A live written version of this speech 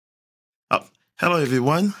Hello,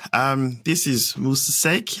 everyone. This is Musa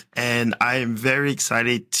Sek, and I am very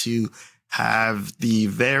excited to have the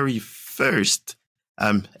very first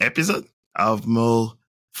episode of Mo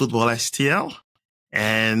Football STL.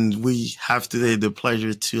 And we have today the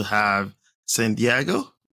pleasure to have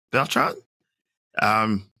Santiago Beltran.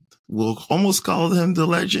 We'll almost call him the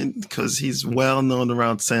legend because he's well known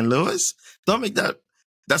around St. Louis. Don't make that.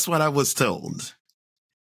 That's what I was told.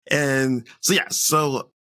 And so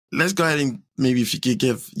let's go ahead and maybe if you could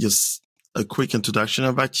give just a quick introduction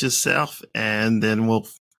about yourself, and then we'll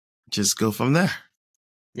just go from there.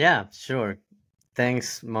 Yeah, sure.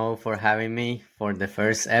 Thanks, Mo, for having me for the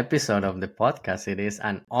first episode of the podcast. It is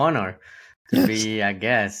an honor to Yes. be a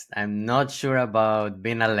guest. I'm not sure about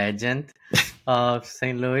being a legend of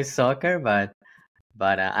St. Louis soccer, but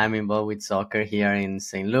I'm involved with soccer here in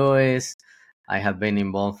St. Louis. I have been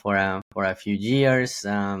involved for a few years.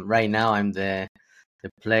 Right now, I'm the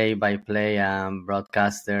play-by-play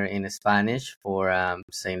broadcaster in Spanish for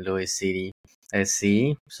St. Louis City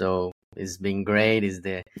SC. So it's been great. It's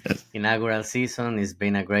the inaugural season. It's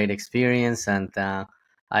been a great experience, and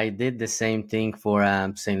I did the same thing for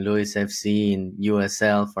St. Louis FC in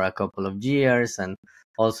USL for a couple of years, and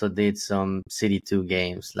also did some City 2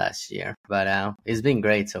 games last year. But it's been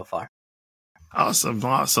great so far. Awesome.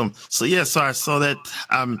 So I saw that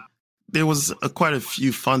there was quite a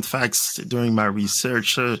few fun facts during my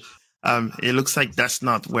research. It looks like that's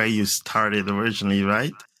not where you started originally,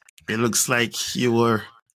 right? It looks like you were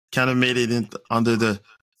kind of made it in under the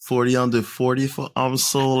 40 under 40 for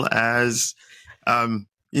UMSL as,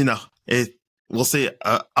 we'll say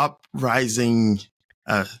uprising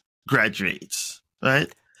graduates,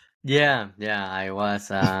 right? Yeah, I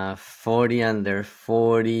was 40 under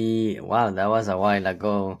 40. Wow, that was a while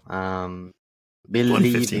ago. Believe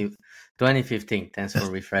 2015. it, 2015. Thanks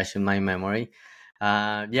for refreshing my memory. So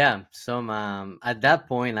at that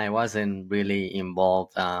point, I wasn't really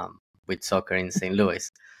involved with soccer in St.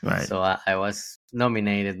 Louis. Right. So I was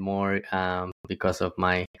nominated more because of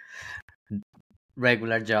my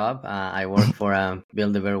regular job. I work for a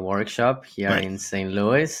Build-A-Bear workshop here Right. in St.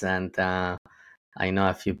 Louis, and I know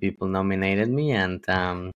a few people nominated me, and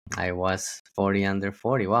I was 40 under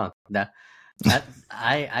 40. Wow, that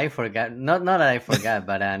I forgot. Not that I forgot,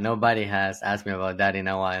 but nobody has asked me about that in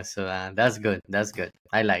a while. So that's good. That's good.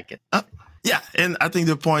 I like it. Yeah, and I think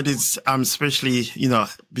the point is, especially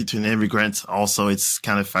between immigrants, also it's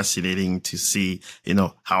kind of fascinating to see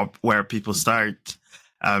where people start.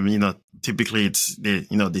 Typically it's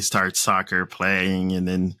they start soccer playing, and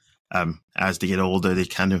then as they get older, they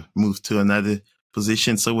kind of move to another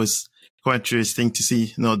position. So it's quite interesting to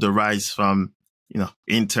see the rise from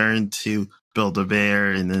intern to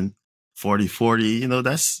Build-A-Bear, and then 40-40.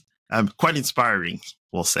 That's quite inspiring,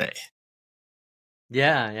 we'll say.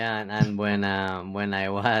 Yeah, and when I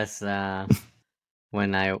was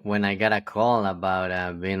when I got a call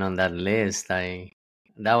about being on that list, that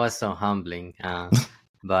was so humbling.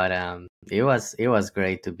 But it was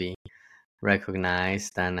great to be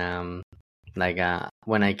recognized, and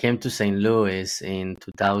when I came to St. Louis in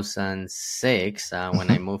 2006,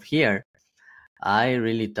 when I moved here, I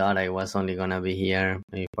really thought I was only gonna be here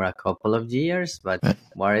maybe for a couple of years, but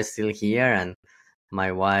we're still here, and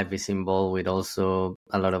my wife is involved with also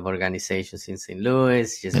a lot of organizations in St.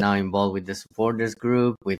 Louis. She's now involved with the supporters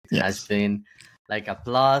group, which has been like a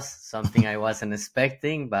plus, something I wasn't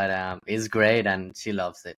expecting, but it's great, and she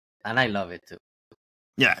loves it, and I love it too.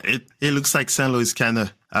 Yeah, it looks like St. Louis kind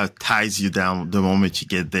of ties you down the moment you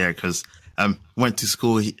get there, because went to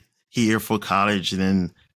school here for college, and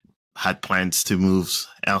then had plans to move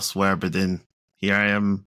elsewhere, but then here I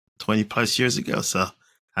am 20 plus years ago, so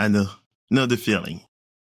I know the feeling.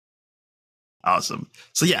 Awesome.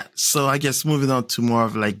 So I guess moving on to more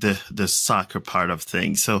of like the soccer part of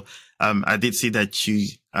things. So I did see that you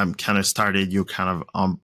kind of started your kind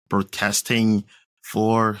of broadcasting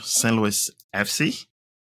for St. Louis FC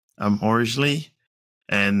originally,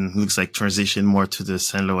 and looks like transition more to the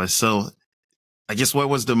St. Louis. So I guess what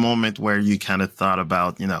was the moment where you kind of thought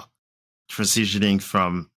about transitioning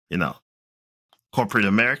from corporate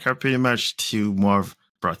America pretty much to more of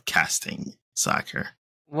broadcasting soccer?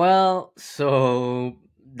 Well, so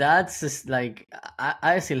that's just like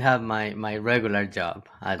I still have my regular job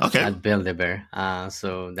at Build-A-Bear.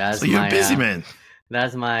 So that's you're my busy, man.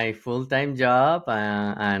 That's my full-time job,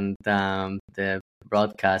 and the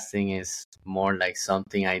broadcasting is more like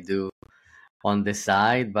something I do on the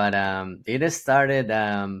side. But it started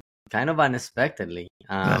kind of unexpectedly.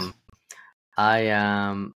 I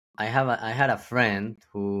had a friend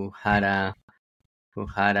who had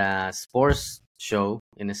a sports show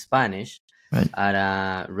in Spanish, Right. at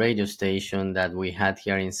a radio station that we had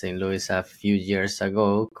here in St. Louis a few years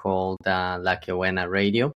ago called La Que Buena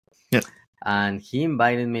Radio. Yeah. And he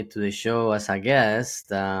invited me to the show as a guest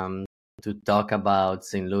to talk about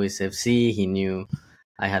St. Louis FC. He knew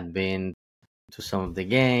I had been to some of the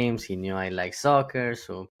games. He knew I like soccer.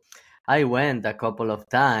 So I went a couple of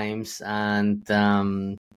times. And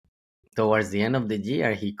towards the end of the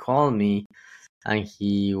year, he called me and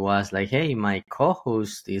he was like, "Hey, my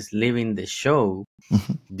co-host is leaving the show.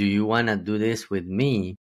 Do you want to do this with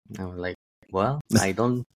me?" I was like, "Well, I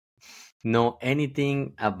don't know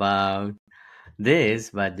anything about this,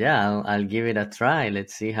 but yeah, I'll give it a try.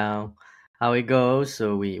 Let's see how it goes."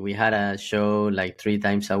 So we had a show like 3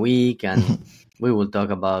 times a week, and we will talk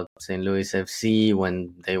about St. Louis FC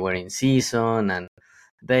when they were in season, and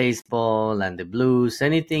baseball and the Blues,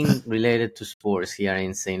 anything related to sports here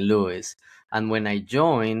in St. Louis. And when I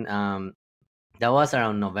joined, that was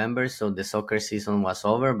around November, so the soccer season was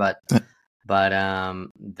over. But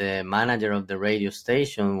the manager of the radio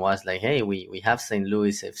station was like, "Hey, we have St.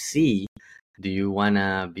 Louis FC. Do you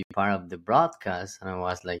wanna be part of the broadcast?" And I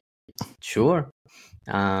was like, "Sure."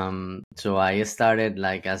 So I started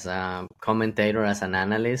like as a commentator, as an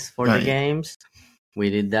analyst for the Right. games. We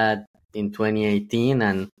did that in 2018,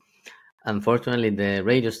 and unfortunately, the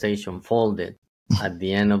radio station folded at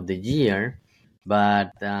the end of the year.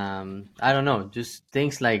 But I don't know, just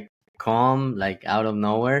things like come like out of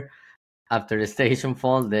nowhere after the station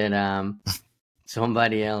folded.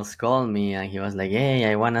 Somebody else called me and he was like, "Hey,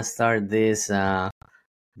 I want to start this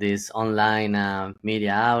online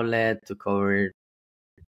media outlet to cover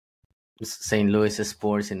St. Louis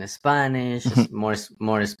sports in Spanish,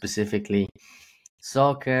 more specifically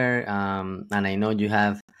soccer. And I know you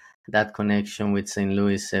have that connection with St.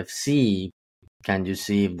 Louis FC. Can you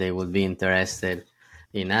see if they would be interested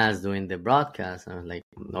in us doing the broadcast?" I was like,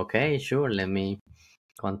 "Okay, sure. Let me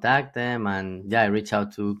contact them." And yeah, I reached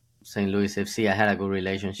out to St. Louis FC. I had a good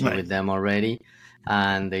relationship Right. with them already,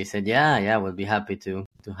 and they said, "Yeah, we'll be happy to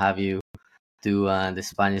have you do the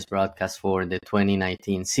Spanish broadcast for the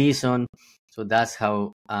 2019 season." So that's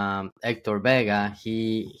how Hector Vega,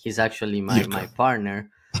 he's actually my partner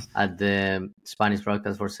at the Spanish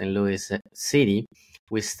broadcast for St. Louis City.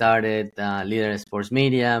 We started Leader Sports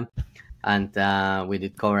Media, and we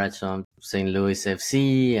did coverage on St. Louis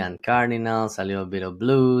FC and Cardinals, a little bit of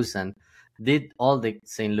Blues, and did all the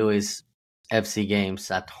St. Louis FC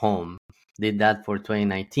games at home. Did that for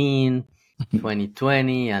 2019,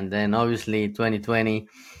 2020, and then obviously 2020,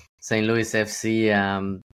 St. Louis FC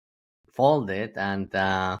folded, and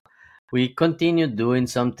we continued doing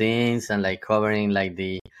some things and like covering like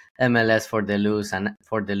the MLS for the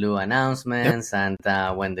Lou announcements, and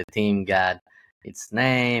when the team got its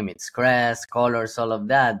name, its crest, colors, all of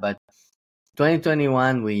that. But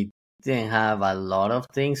 2021, we didn't have a lot of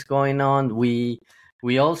things going on. We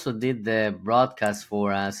also did the broadcast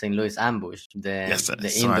for St. Louis Ambush, the So I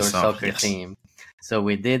indoor saw. soccer Yes. team. So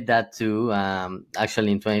we did that too,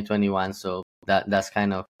 actually in 2021. So that's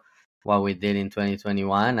kind of what we did in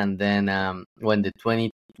 2021. And then when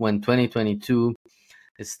 2022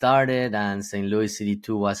 started and St. Louis City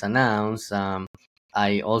 2 was announced,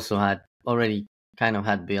 I also had already kind of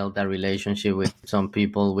had built a relationship with some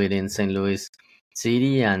people within St. Louis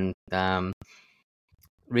City, and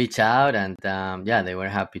reach out, and yeah, they were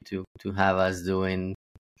happy to have us doing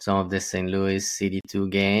some of the St. Louis City 2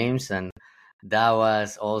 games, and that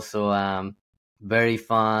was also very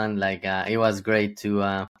fun. Like it was great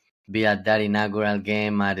to be at that inaugural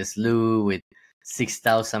game at SLU with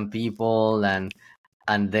 6,000 people, and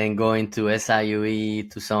then going to SIUE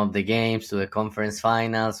to some of the games, to the conference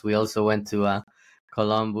finals. We also went to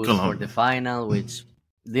Columbus for the final, which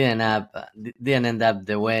didn't end up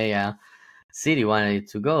the way City wanted it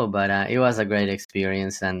to go, but it was a great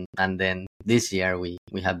experience. And then this year we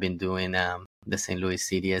have been doing the St. Louis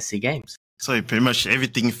City SC games. So pretty much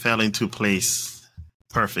everything fell into place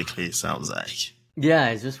perfectly, it sounds like. Yeah,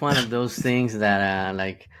 it's just one of those things that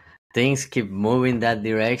like things keep moving that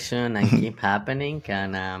direction and keep happening,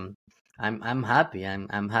 and I'm happy.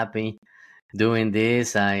 I'm happy doing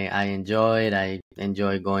this. I enjoy it. I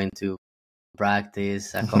enjoy going to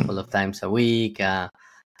practice a couple of times a week,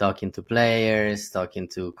 talking to players, talking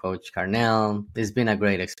to Coach Carnell. It's been a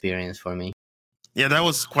great experience for me. Yeah, that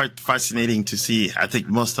was quite fascinating to see. I think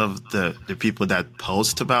most of the people that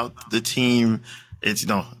post about the team, it's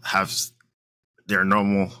have their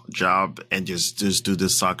normal job and just do the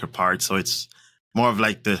soccer part. So it's more of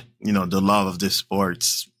like the the love of the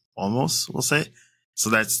sports, almost, we'll say.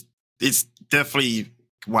 So it's definitely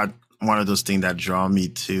one of those things that draw me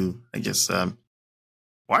to, I guess,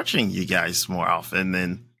 watching you guys more often.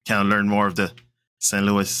 And kind of learn more of the St.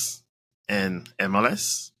 Louis and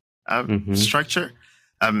MLS structure.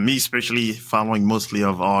 Me especially following mostly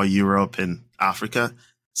of all Europe and Africa.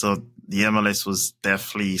 So the MLS was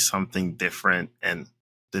definitely something different, and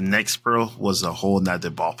the next pro was a whole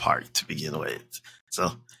nother ballpark to begin with.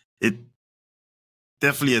 So it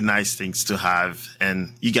definitely a nice things to have,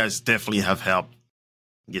 and you guys definitely have helped,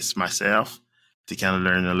 I guess, myself to kind of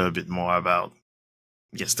learn a little bit more about,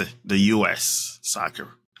 I guess, the U.S. soccer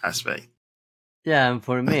aspect. Yeah, and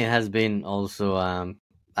for me, it has been also a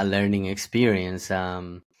learning experience.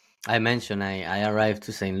 I mentioned I arrived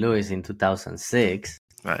to St. Louis in 2006,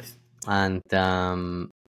 Right. and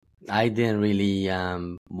I didn't really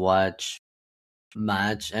watch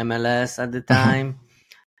much MLS at the time.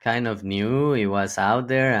 Kind of knew it was out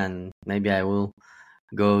there, and maybe I will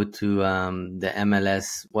go to the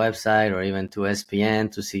MLS website or even to ESPN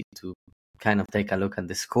to kind of take a look at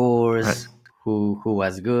the scores, Right. who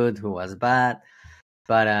was good, who was bad,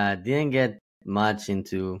 but didn't get much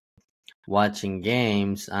into watching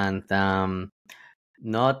games, and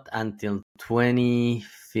not until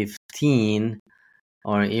 2015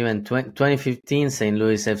 or even 2015 St.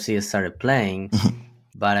 Louis FC started playing,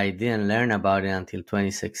 but I didn't learn about it until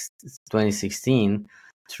 2016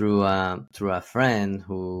 through a friend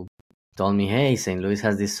who told me, "Hey, St. Louis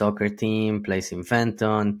has this soccer team, plays in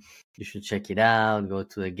Fenton. You should check it out. Go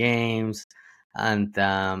to the games." And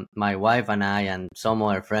my wife and I and some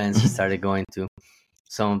other friends started going to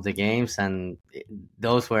some of the games, and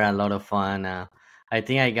those were a lot of fun. I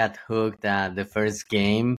think I got hooked at the first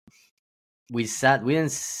game. We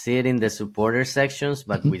didn't sit in the supporter sections,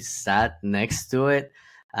 but we sat next to it,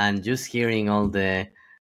 and just hearing all the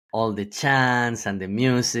chants and the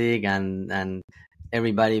music and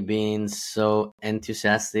everybody being so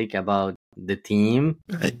enthusiastic about the team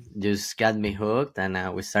Right. just got me hooked, and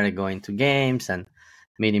we started going to games and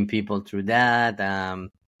meeting people through that.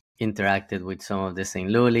 Interacted with some of the St.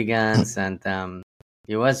 Louis and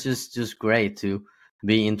it was just great to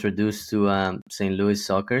be introduced to St. Louis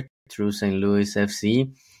soccer through St. Louis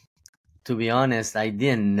FC. To be honest, I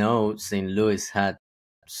didn't know St. Louis had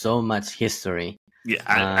so much history. Yeah,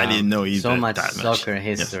 I didn't know either. So much that soccer much.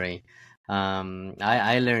 history. Yes.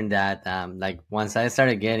 I learned that like once I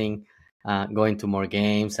started going to more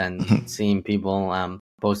games and seeing people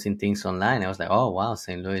posting things online, I was like, oh wow,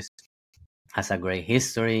 St. Louis has a great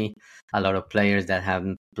history. A lot of players that have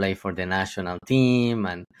played for the national team,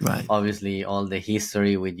 and Right. obviously all the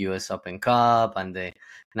history with US Open Cup and the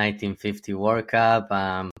 1950 World Cup.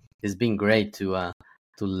 It's been great to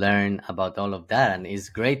learn about all of that, and it's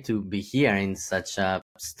great to be here in such a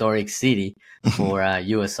historic city for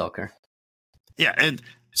US soccer. Yeah, and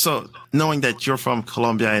so knowing that you're from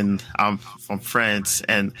Colombia and I'm from France,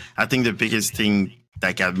 and I think the biggest thing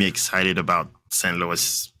that got me excited about St.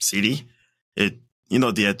 Louis City,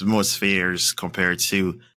 the atmospheres compared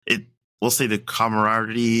to it, we'll say the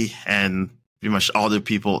camaraderie and pretty much all the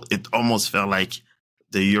people, it almost felt like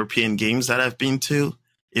the European games that I've been to,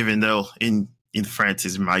 even though in France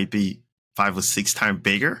it might be 5 or 6 times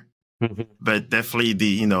bigger, but definitely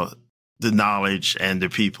the knowledge and the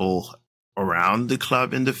people around the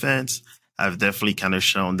club in the fans have definitely kind of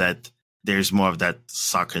shown that there's more of that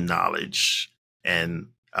soccer knowledge and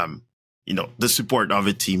the support of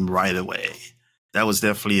a team right away. That was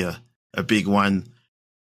definitely a big one.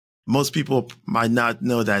 Most people might not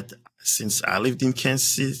know that since I lived in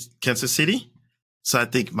Kansas City. So I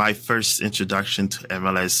think my first introduction to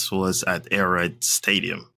MLS was at Arrowhead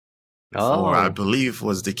Stadium. Or I believe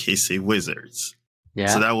was the KC Wizards. Yeah.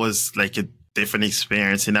 So that was like a different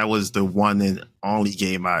experience. And that was the one and only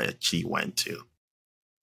game I actually went to.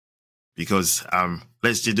 Because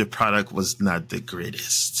let's say the product was not the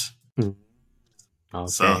greatest.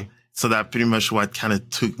 Okay. So that pretty much what kind of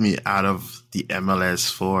took me out of the MLS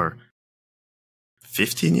for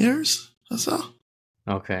 15 years or so.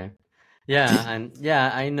 Okay. Yeah, and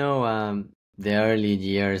I know the early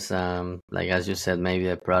years, like as you said, maybe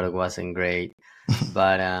the product wasn't great,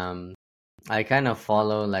 but I kind of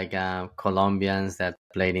follow like Colombians that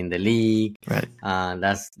played in the league. Right.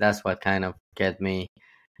 That's what kind of get me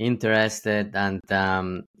interested. And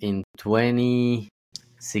in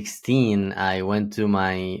 2016, I went to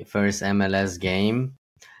my first MLS game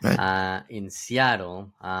in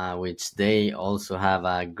Seattle, which they also have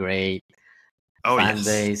a great fan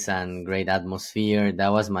base and great atmosphere.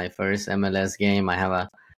 That was my first MLS game. I have a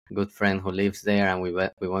good friend who lives there, and we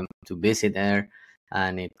went to visit there,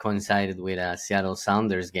 and it coincided with a Seattle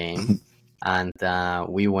Sounders game. And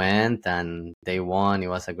we went, and they won. It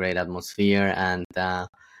was a great atmosphere, and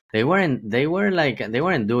they weren't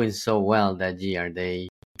doing so well that year.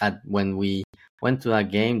 When we went to a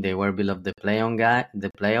game. They were below the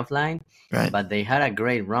playoff line, Right. but they had a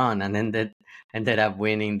great run and ended up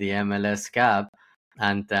winning the MLS Cup.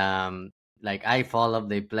 And like I followed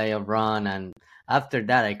the playoff run, and after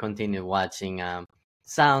that I continued watching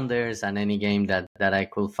Sounders and any game that I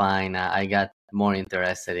could find. I got more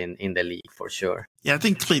interested in the league for sure. Yeah, I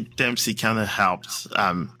think Clint Dempsey kind of helped.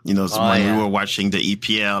 Oh When we yeah, were watching the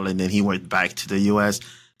EPL, and then he went back to the US.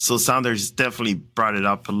 So Saunders definitely brought it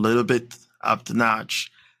up a little bit up the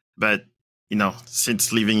notch. But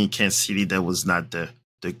since leaving in Kansas City, that was not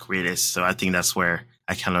the greatest. So I think that's where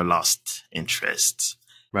I kind of lost interest.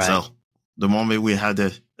 right. So the moment we had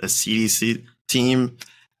a CDC team,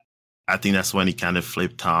 I think that's when he kind of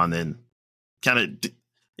flipped on, and kind of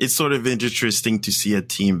it's sort of interesting to see a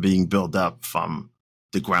team being built up from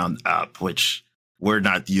the ground up, which we're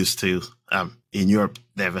not used to. In Europe,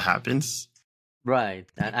 never happens. Right,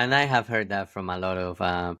 and I have heard that from a lot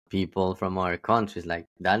of people from other countries. Like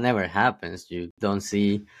that never happens. You don't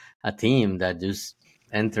see a team that just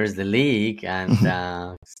enters the league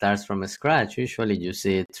and starts from scratch. Usually, you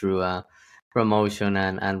see it through promotion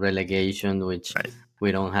and relegation, which Right.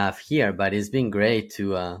 we don't have here. But it's been great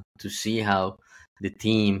to see how the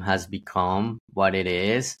team has become what it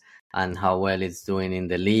is and how well it's doing in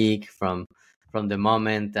the league from the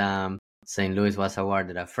moment. St. Louis was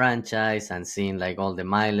awarded a franchise and seeing like all the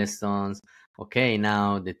milestones. Okay,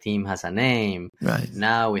 now the team has a name. Right.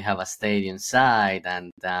 Now we have a stadium side,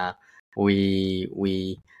 and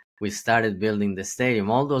we started building the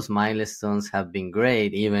stadium. All those milestones have been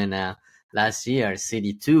great. Even last year,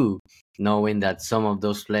 City 2, knowing that some of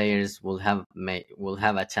those players will have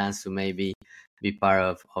a chance to maybe be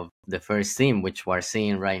part of the first team, which we're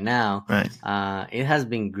seeing right now. Right. It has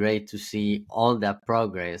been great to see all that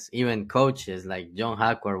progress. Even coaches like John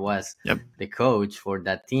Hackworth was the coach for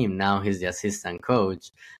that team. Now he's the assistant coach.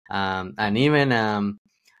 And even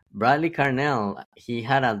Bradley Carnell, he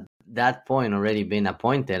had at that point already been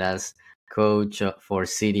appointed as coach for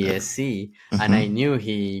City SC. And I knew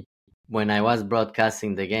when I was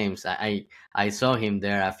broadcasting the games, I saw him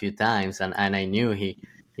there a few times, and I knew he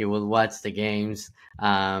will watch the games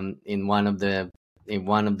in one of the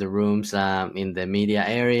rooms in the media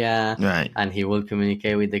area, Right. and he will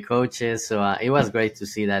communicate with the coaches. So it was great to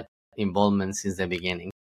see that involvement since the beginning.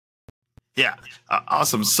 Yeah,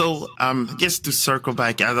 awesome. So I guess to circle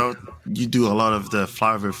back, I know you do a lot of the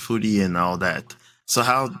Flower Foodie and all that. So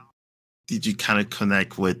how did you kind of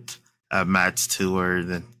connect with Matt Stewart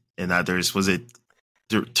and others? Was it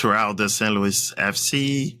throughout the St. Louis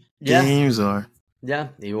FC games, or? Yeah,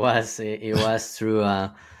 it was through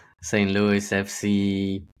St. Louis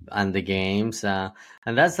FC and the games, and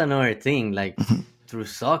that's another thing. Like through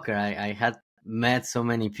soccer, I had met so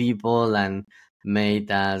many people and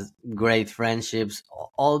made great friendships,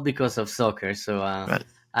 all because of soccer. So Right.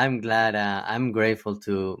 I'm glad. I'm grateful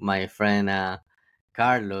to my friend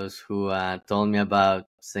Carlos, who told me about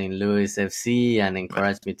St. Louis FC and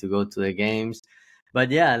encouraged me to go to the games. But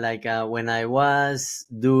yeah, like when I was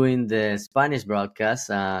doing the Spanish broadcast,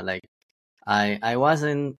 like I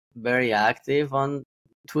wasn't very active on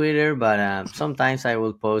Twitter, but sometimes I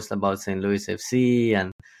will post about St. Louis FC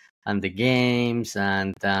and the games,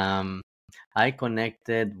 and I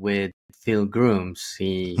connected with Phil Grooms.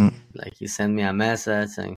 He sent me a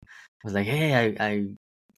message and was like, "Hey,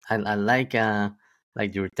 I like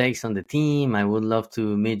your takes on the team. I would love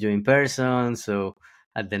to meet you in person." So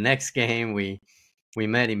at the next game, we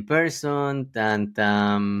met in person, and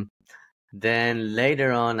then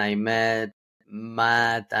later on, I met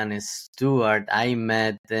Matt and Stuart. I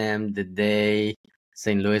met them the day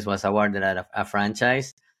St. Louis was awarded a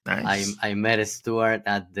franchise. Nice. I met Stuart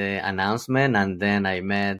at the announcement, and then I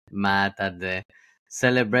met Matt at the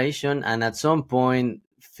celebration. And at some point,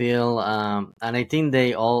 Phil, and I think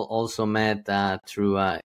they all also met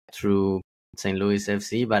through St. Louis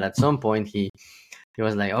FC. But at some point, he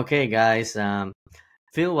was like, "Okay, guys."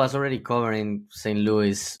 Phil was already covering St.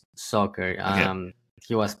 Louis soccer.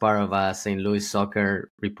 He was part of a St. Louis soccer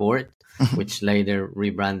report, which later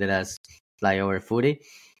rebranded as Flyover Footy.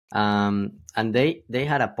 And they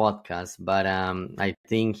had a podcast, but I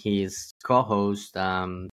think his co-host,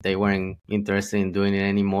 they weren't interested in doing it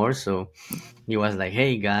anymore. So he was like,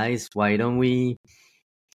 "Hey guys, why don't we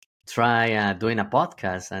try doing a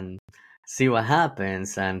podcast and see what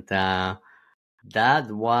happens?" And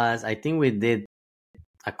that was, I think we did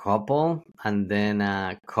a couple, and then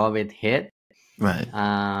COVID hit. Right.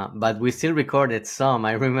 But we still recorded some.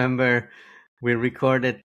 I remember we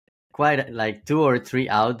recorded quite like 2 or 3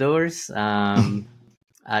 outdoors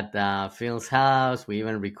at Phil's house. We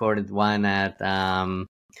even recorded one at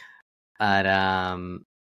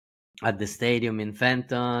at the stadium in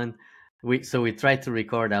Fenton. We tried to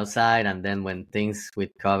record outside, and then when things with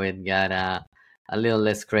COVID got a little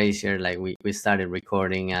less crazier, like we started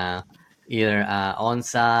recording either on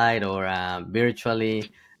site or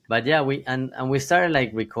virtually. But yeah, and we started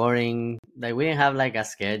like recording, like we didn't have like a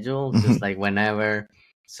schedule, just like whenever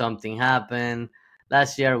something happened.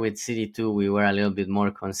 Last year with City 2 we were a little bit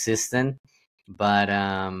more consistent, but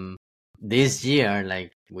this year,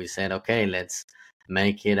 like we said, okay, let's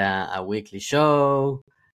make it a weekly show.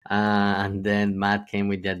 And then Matt came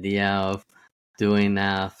with the idea of doing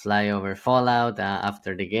a flyover Fallout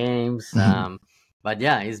after the games. But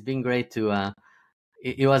yeah, it's been great to.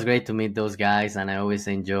 It was great to meet those guys, and I always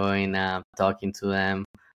enjoy talking to them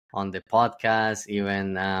on the podcast.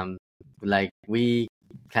 Even like we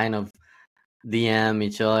kind of DM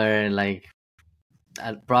each other like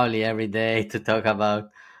probably every day to talk about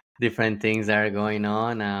different things that are going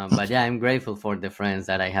on. But yeah, I'm grateful for the friends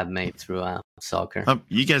that I have made through soccer.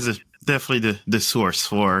 You guys are definitely the source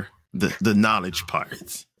for the knowledge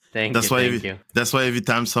part. Thank you. That's why every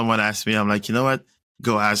time someone asks me, I'm like, you know what?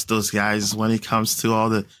 Go ask those guys when it comes to all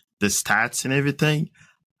the stats and everything.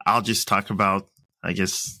 I'll just talk about, I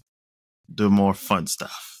guess, the more fun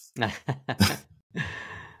stuff.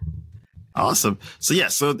 Awesome. So yeah,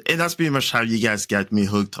 and that's pretty much how you guys got me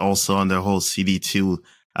hooked also on the whole CD2.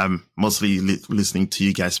 I'm mostly listening to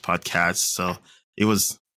you guys' podcasts. So it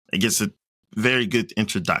was, I guess, a very good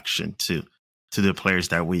introduction to the players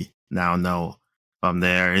that we now know from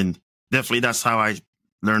there. And definitely that's how I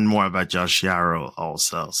learned more about Josh Yarrow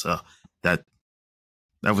also. So that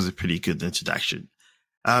was a pretty good introduction.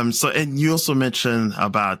 And you also mentioned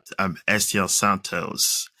about STL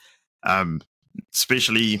Santos.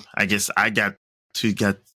 Especially, I guess I got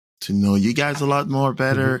to know you guys a lot more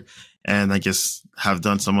better, and I guess have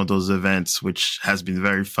done some of those events, which has been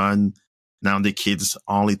very fun. Now the kids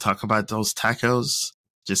only talk about those tacos.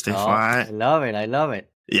 Just FYI. I love it.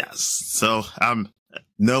 Yes. So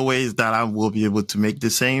no ways that I will be able to make the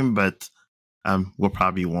same, but we'll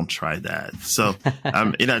probably won't try that. So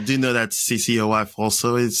and I do know that CCOF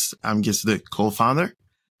also is, I guess, the co-founder.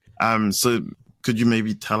 So could you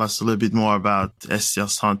maybe tell us a little bit more about STL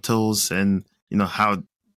Santos and, how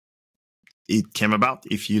it came about,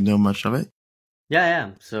 if you know much of it?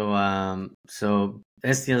 Yeah. So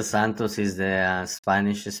STL Santos is the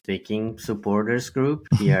Spanish-speaking supporters group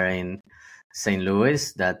here in St.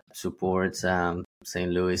 Louis that supports St.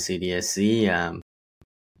 Louis City SC.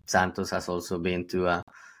 Santos has also been to a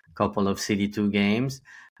couple of City2 games,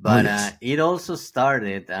 but it also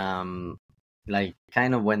started like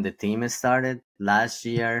kind of when the team started last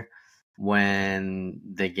year, when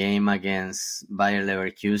the game against Bayer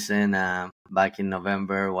Leverkusen back in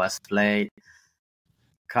November was played.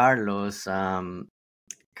 Carlos and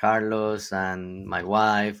my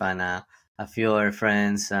wife and a few other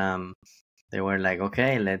friends, they were like,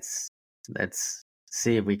 okay, let's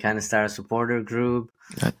see if we can start a supporter group.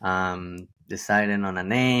 Deciding on a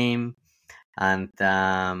name, and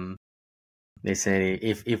they said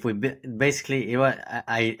if we basically, it was,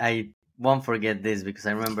 I won't forget this because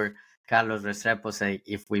I remember Carlos Restrepo say,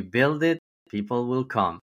 if we build it, people will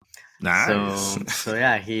come. Nice. So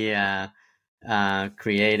yeah, he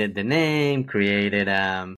created the name, created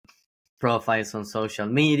profiles on social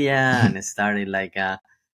media, and started like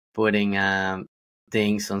putting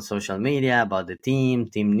things on social media about the team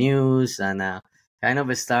news, and kind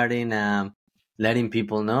of starting letting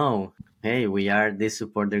people know, hey, we are this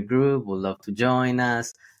supporter group, would love to join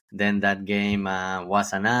us. Then that game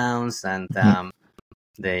was announced, and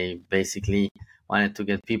they basically wanted to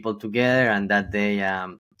get people together, and that day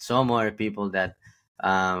some other people that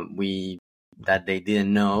they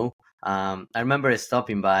didn't know. I remember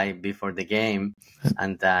stopping by before the game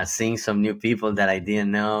and seeing some new people that I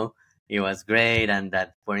didn't know. It was great, and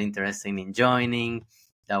that were interested in joining.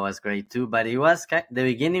 That was great too. But it was the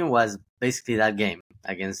beginning was basically that game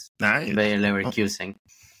against Bayer Leverkusen.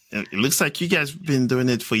 It looks like you guys have been doing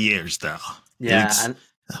it for years now. Yeah,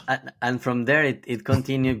 and from there it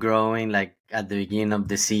continued growing. Like at the beginning of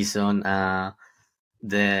the season,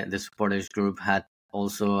 the supporters group had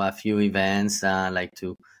also a few events like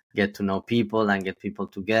to get to know people and get people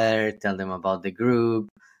together, tell them about the group,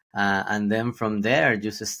 and then from there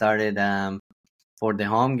just started for the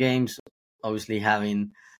home games, obviously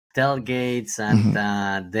having tailgates,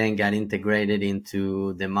 and then got integrated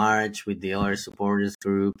into the march with the other supporters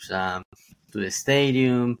groups to the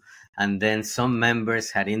stadium. And then some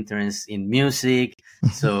members had interest in music,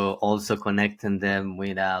 so also connecting them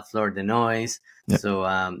with Flor de Noise,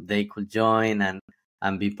 so they could join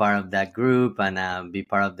and be part of that group and be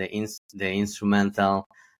part of the instrumental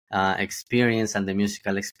experience and the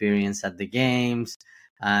musical experience at the games.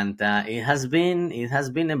 And it has been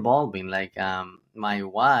evolving. Like my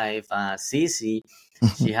wife, Cici,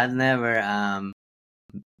 she had never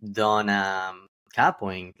done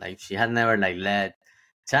capoing. Like she had never like led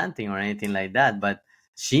chanting or anything like that, but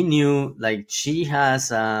she knew, like she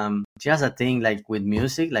has a thing like with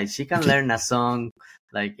music, like she can Okay. learn a song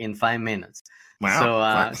like in 5 minutes. Wow. So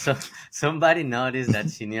Wow. so somebody noticed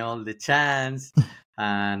that she knew all the chants,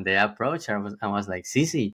 and they approached her and was like,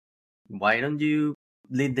 Cici, why don't you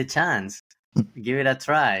lead the chants? Give it a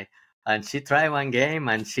try. And she tried one game,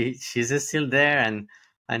 and she's still there,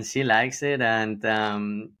 and she likes it. And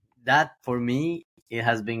that, for me, it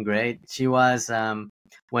has been great. She was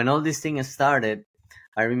when all these things started,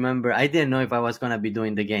 I remember I didn't know if I was going to be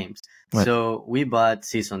doing the games, Right. so we bought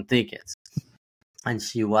season tickets. And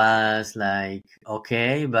she was like,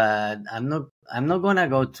 okay, but I'm not gonna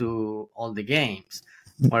go to all the games.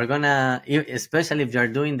 We're gonna, especially if you're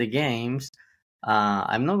doing the games,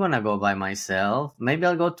 I'm not gonna go by myself. Maybe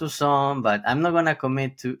I'll go to some, but I'm not going to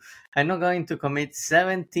commit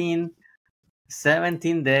 17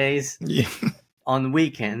 days Yeah. on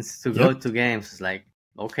weekends to go Yep. to games. It's like,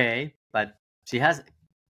 okay, but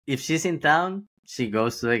if she's in town, she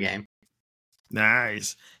goes to the game.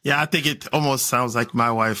 Nice. Yeah, I think it almost sounds like my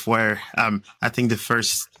wife, where I think the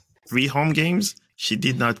first 3 home games she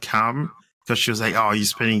did not come because she was like, "Oh, you're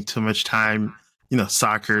spending too much time,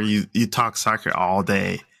 soccer. You talk soccer all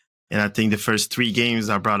day." And I think the first 3 games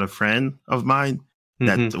I brought a friend of mine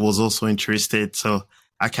that was also interested, so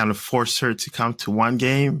I kind of forced her to come to one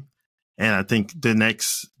game. And I think the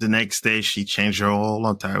next day she changed her whole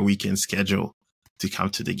entire weekend schedule to come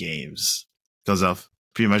to the games because of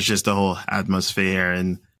pretty much just the whole atmosphere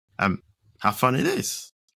and how fun it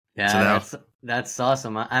is. Yeah, So that's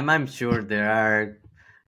awesome. I'm sure there are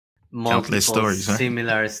countless multiple stories, right?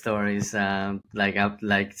 similar stories,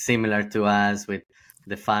 like similar to us, with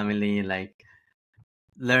the family, like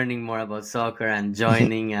learning more about soccer and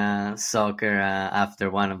joining soccer after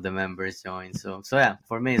one of the members joined. So yeah,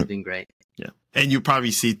 for me it's been great. Yeah, and you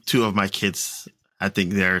probably see 2 of my kids. I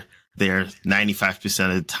think they're there 95%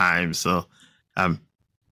 of the time. So,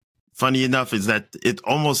 funny enough is that it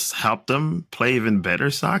almost helped them play even better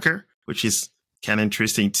soccer, which is kind of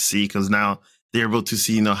interesting to see because now they're able to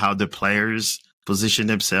see, how the players position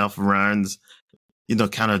themselves, runs,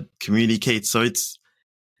 kind of communicate. So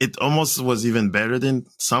it almost was even better than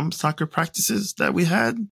some soccer practices that we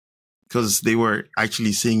had because they were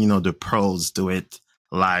actually seeing, the pros do it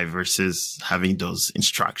live versus having those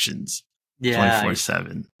instructions Yeah,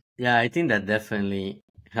 24/7. yeah, I think that definitely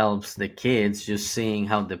helps the kids, just seeing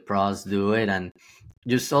how the pros do it, and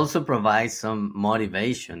just also provides some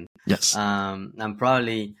motivation. Yes. And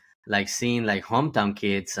probably like seeing like hometown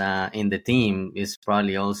kids in the team is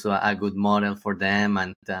probably also a good model for them.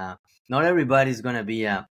 And not everybody's gonna be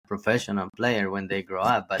a professional player when they grow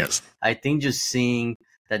up, but Yes. I think just seeing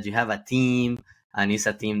that you have a team, and it's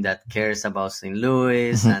a team that cares about St.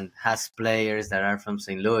 Louis and has players that are from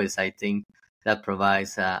St. Louis, I think that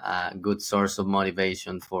provides a good source of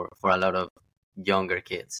motivation for a lot of younger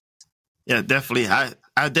kids. Yeah, definitely.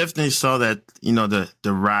 I definitely saw that,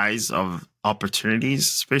 the rise of opportunities,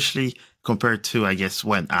 especially compared to, I guess,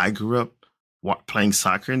 when I grew up playing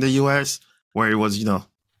soccer in the US, where it was,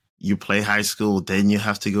 you play high school, then you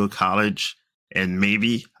have to go to college and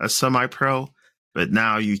maybe a semi-pro. But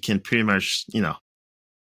now you can pretty much,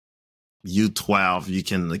 U12, you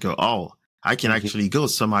can go, oh, I can actually go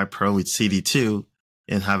semi-pro with CD2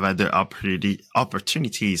 and have other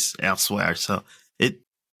opportunities elsewhere. So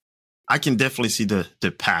I can definitely see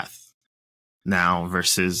the path now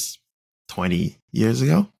versus 20 years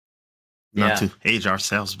ago. Not Yeah. to age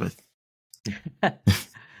ourselves, but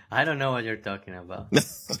I don't know what you're talking about.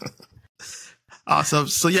 awesome.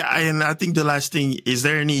 So yeah, and I think the last thing, is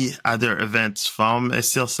there any other events from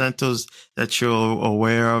STL Santos that you're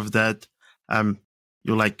aware of that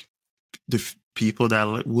you're like the people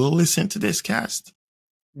that will listen to this cast?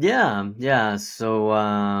 Yeah.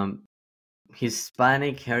 So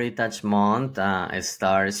Hispanic Heritage Month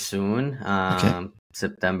starts soon, Okay.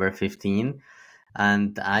 September 15.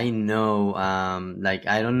 And I know, like,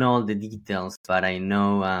 I don't know all the details, but I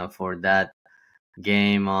know for that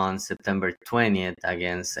game on September 20th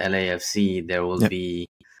against LAFC, there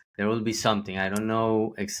will be something. I don't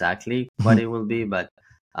know exactly what it will be, but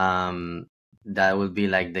that will be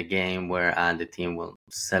like the game where the team will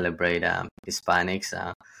celebrate Hispanics.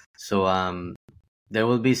 So there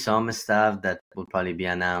will be some stuff that will probably be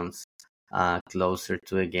announced closer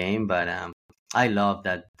to a game, but I love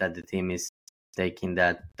that the team is taking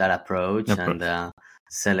that approach Yep. and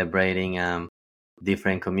celebrating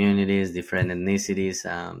different communities, different ethnicities.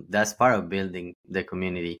 That's part of building the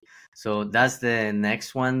community. So that's the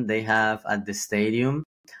next one they have at the stadium.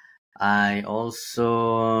 I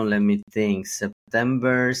also, let me think,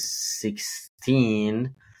 September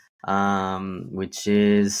 16, which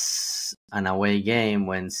is an away game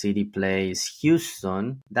when City plays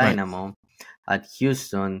Houston Right. Dynamo at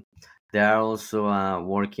Houston. They are also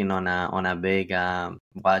working on a big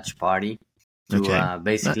watch party to Okay.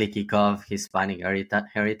 basically kick off Hispanic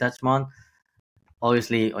Heritage Month.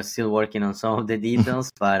 Obviously, I'm still working on some of the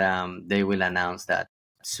details, but they will announce that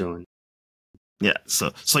soon. Yeah.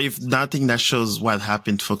 So if nothing that shows what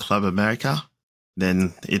happened for Club America,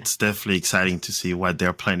 then it's definitely exciting to see what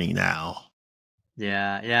they're planning now.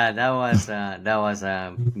 Yeah, that was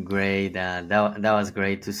great. That was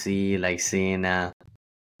great to see, like seeing the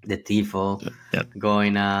tifo Yeah.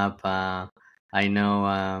 going up. I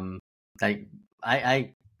know, like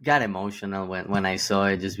I got emotional when I saw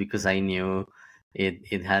it, just because I knew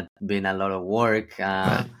it had been a lot of work.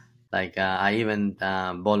 Right. Like I even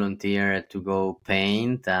volunteered to go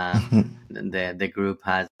paint. The group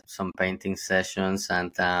had some painting sessions,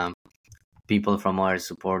 and people from our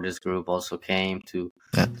supporters group also came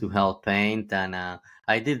Yeah. to help paint. And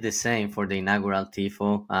I did the same for the inaugural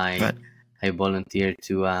tifo. Right. I volunteered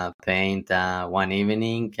to paint one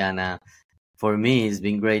evening, and for me it's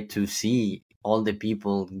been great to see all the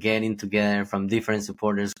people getting together from different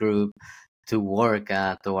supporters group to work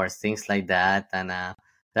towards things like that. And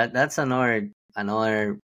that's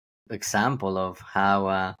another example of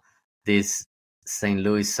how this St.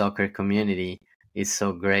 Louis soccer community is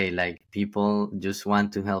so great. Like, people just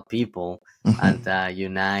want to help people and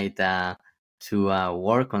unite to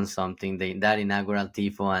work on something. That inaugural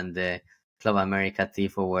tifo and the Club America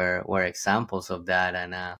tifo were examples of that.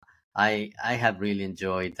 And I have really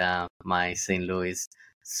enjoyed my St. Louis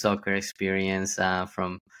soccer experience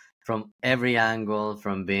from every angle,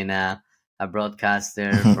 from being a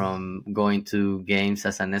broadcaster, from going to games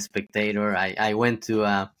as an spectator. I went to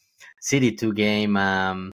a City 2 game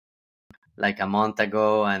like a month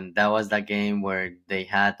ago, and that was the game where they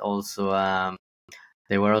had also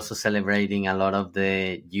they were also celebrating a lot of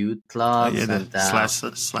the youth Oh yeah, clubs. the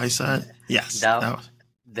And slice. Yes. that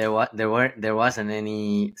That was, there wasn't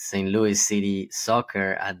any St. Louis City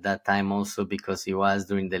soccer at that time, also because it was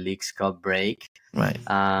during the Leagues Cup break. right.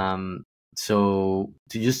 So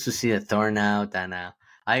just to see the turnout, and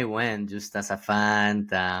I went just as a fan,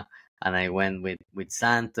 and I went with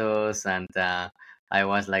Santos, and I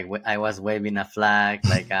was like I was waving a flag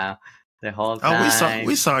like the whole Oh, time.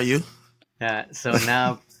 we saw you. Yeah.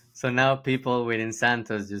 So now people within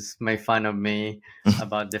Santos just make fun of me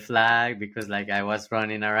about the flag, because like I was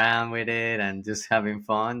running around with it and just having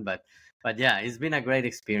fun. But yeah, it's been a great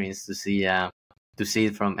experience to see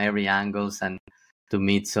it from every angles, and to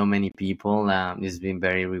meet so many people. It's been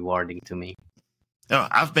very rewarding to me. Oh,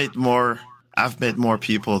 I've met more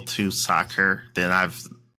people to soccer than I've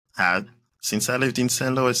had since I lived in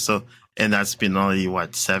St. Louis. So, and that's been only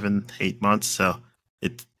what 7, 8 months. So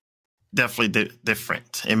it's definitely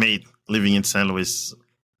different. It made living in St. Louis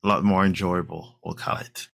a lot more enjoyable. We'll call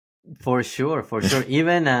it. For sure, for sure.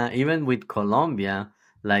 Even with Colombia,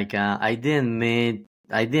 like I didn't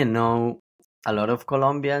know a lot of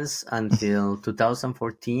Colombians until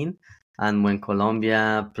 2014, and when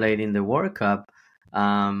Colombia played in the World Cup,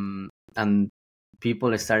 and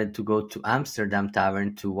people started to go to Amsterdam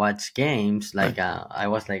Tavern to watch games. Like I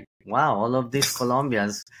was like, wow, all of these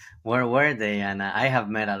Colombians, where were they? And I have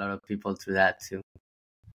met a lot of people through that too.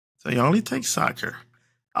 So you only take soccer.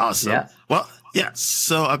 Awesome. Yeah. Well, yeah.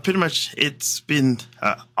 So pretty much it's been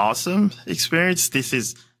an awesome experience. This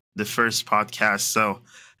is the first podcast. So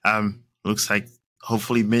looks like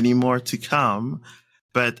hopefully many more to come.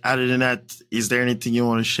 But other than that, is there anything you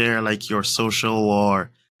want to share, like your social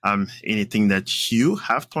or anything that you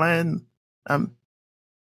have planned?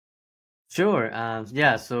 Sure.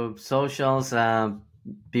 Yeah. So socials.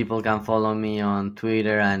 People can follow me on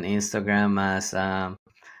Twitter and Instagram as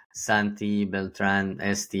Santi Beltran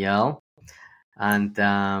STL,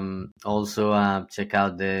 and also check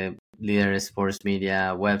out the Leader Sports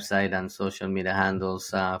Media website and social media handles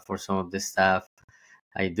for some of the stuff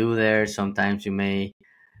I do there. Sometimes you may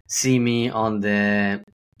see me on the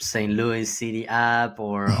St. Louis City app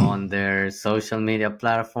or on their social media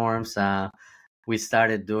platforms. We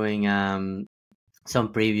started doing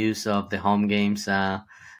some previews of the home games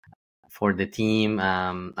for the team.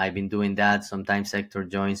 I've been doing that. Sometimes Hector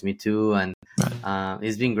joins me too, and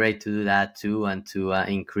it's been great to do that too, and to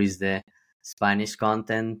increase the Spanish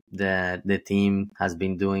content that the team has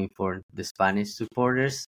been doing for the Spanish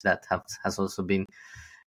supporters. That has also been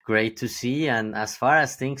great to see. And as far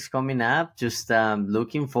as things coming up, just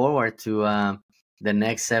looking forward to the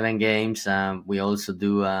next 7 games. We also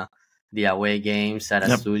do the away games at a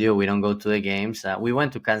Yep. studio. We don't go to the games. We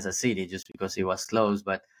went to Kansas City just because it was close,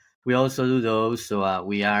 but we also do those. So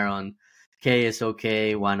we are on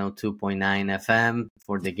KSOK 102.9 FM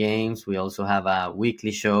for the games. We also have a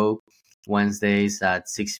weekly show Wednesdays at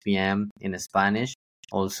 6 p.m. in Spanish.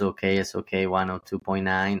 Also KSOK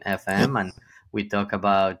 102.9 FM, Yep. and we talk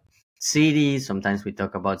about city. Sometimes we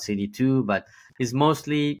talk about city too, but it's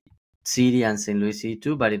mostly city and St. Louis City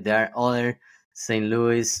too. But if there are other St.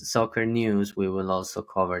 Louis soccer news, we will also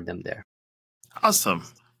cover them there. Awesome.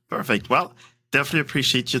 Perfect. Well, definitely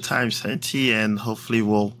appreciate your time, Santi, and hopefully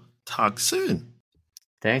we'll talk soon.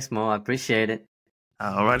 Thanks, Mo. I appreciate it.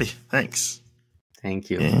 Alrighty. Thanks. Thank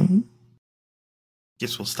you. And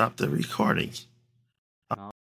guess we'll stop the recording.